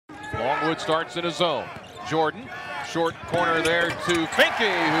Longwood starts in a zone. Jordan, short corner there to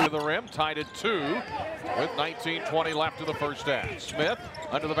Finke, who to the rim, tied at 2 with 19:20 left in the first half. Smith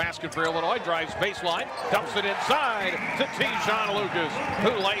under the basket for Illinois, drives baseline, dumps it inside to T-John Lucas,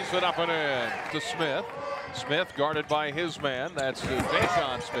 who lays it up and in to Smith. Smith guarded by his man, that's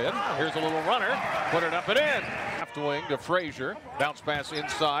Deshaun Smith. Here's a little runner, put it up and in. Left wing to Frazier, bounce pass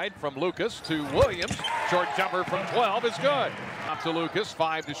inside from Lucas to Williams. Short jumper from 12 is good. Up to Lucas,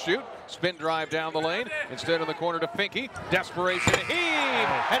 5 to shoot. Spin drive down the lane. Instead in the corner to Finke. Desperation heave,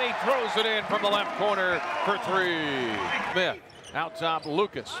 and he throws it in from the left corner for 3. Smith out top,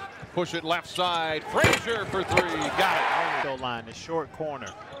 Lucas. Push it left side. Frazier for 3. Got it. Line, the short corner.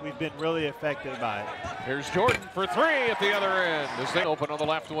 We've been really affected by it. Here's Jordan for 3 at the other end. As they open on the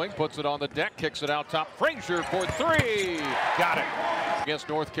left wing, puts it on the deck, kicks it out top. Frazier for 3. Got it. Against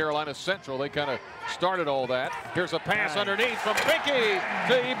North Carolina Central, they kind of started all that. Here's a pass underneath from Finke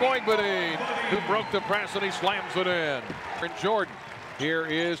to Eboigbede, who broke the press and he slams it in. And Jordan. Here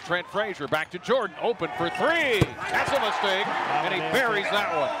is Trent Frazier, back to Jordan, open for 3. That's a mistake, and he buries that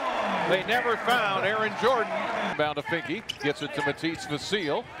one. They never found Aaron Jordan. Bound to Finke, gets it to Matisse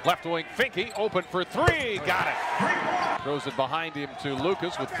Vasile. Left wing Finke, open for 3, got it. Throws it behind him to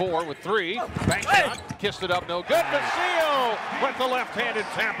Lucas with 4, with 3. Bank shot, kissed it up, no good. Vasile with the left-handed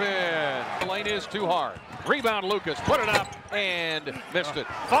tap in. The lane is too hard. Rebound Lucas, put it up and missed it.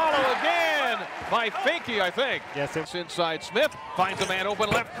 Follow again by Finke, I think. Yes, it's inside. Smith finds a man open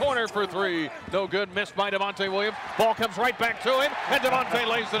left corner for 3. No good, missed by Devontae Williams. Ball comes right back to him, and Devontae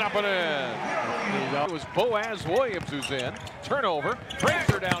lays it up and in. It was Boaz Williams who's in. Turnover.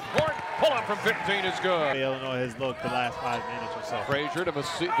 Frazier down court. Pull up from 15 is good. Illinois has looked the last 5 minutes or so. Frazier to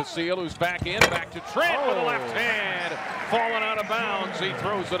Vasile, who's back in. Back to Trent with the left hand. Falling out of bounds. He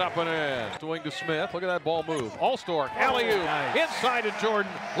throws it up and in. Swing to Smith. Look at that ball move. Allstork. Alley-oop. Nice. Inside to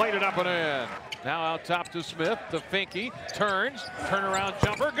Jordan. Laid it up and in. Now out top to Smith. To Finke. Turns. Turnaround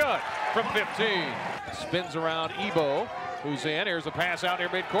jumper. Good. From 15. Spins around Ebo, who's in. Here's a pass out near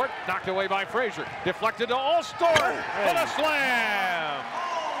midcourt. Knocked away by Frazier. Deflected to Allstork. And a slam.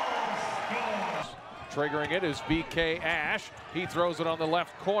 Triggering it is BK Ash. He throws it on the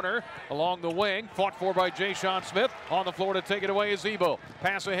left corner along the wing. Fought for by Deshaun Smith. On the floor to take it away is Ebo.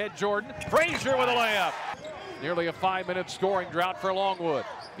 Pass ahead Jordan. Frazier with a layup. Nearly a 5-minute scoring drought for Longwood.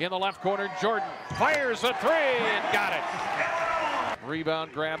 In the left corner, Jordan fires a 3 and got it.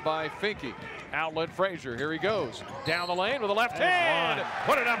 Rebound grab by Finke. Outlet Frazier. Here he goes. Down the lane with the left hand.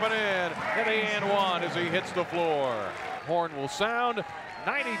 Put it up and in. And the and 1 as he hits the floor. Horn will sound.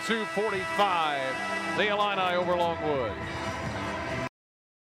 92-45. The Illini over Longwood.